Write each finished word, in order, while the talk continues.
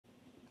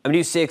I'm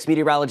News 6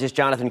 meteorologist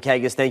Jonathan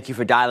Kegas. Thank you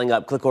for dialing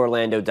up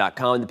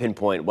clickorlando.com, the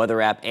Pinpoint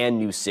weather app, and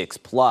News 6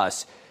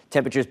 Plus.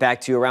 Temperatures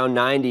back to around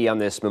 90 on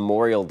this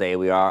Memorial Day.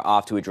 We are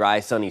off to a dry,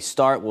 sunny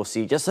start. We'll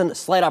see just a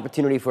slight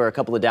opportunity for a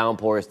couple of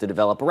downpours to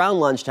develop around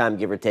lunchtime,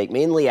 give or take.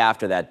 Mainly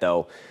after that,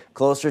 though,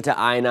 closer to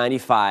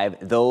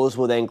I-95. Those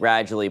will then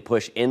gradually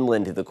push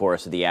inland through the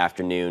course of the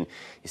afternoon.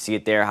 You see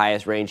it there.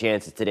 Highest rain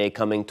chances today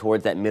coming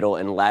towards that middle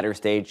and latter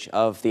stage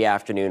of the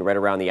afternoon, right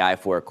around the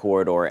I-4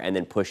 corridor, and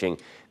then pushing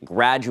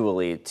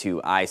gradually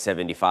to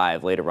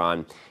I-75 later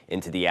on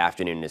into the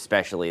afternoon,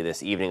 especially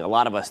this evening. A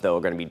lot of us, though, are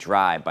going to be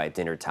dry by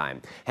dinner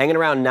time. Hanging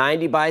around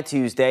 90 by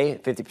Tuesday,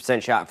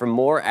 50% shot for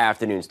more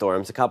afternoon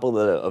storms. A couple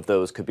of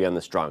those could be on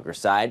the stronger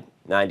side.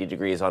 90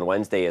 degrees on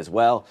Wednesday as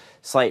well.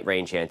 Slight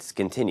rain chances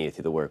continue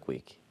through the work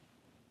week.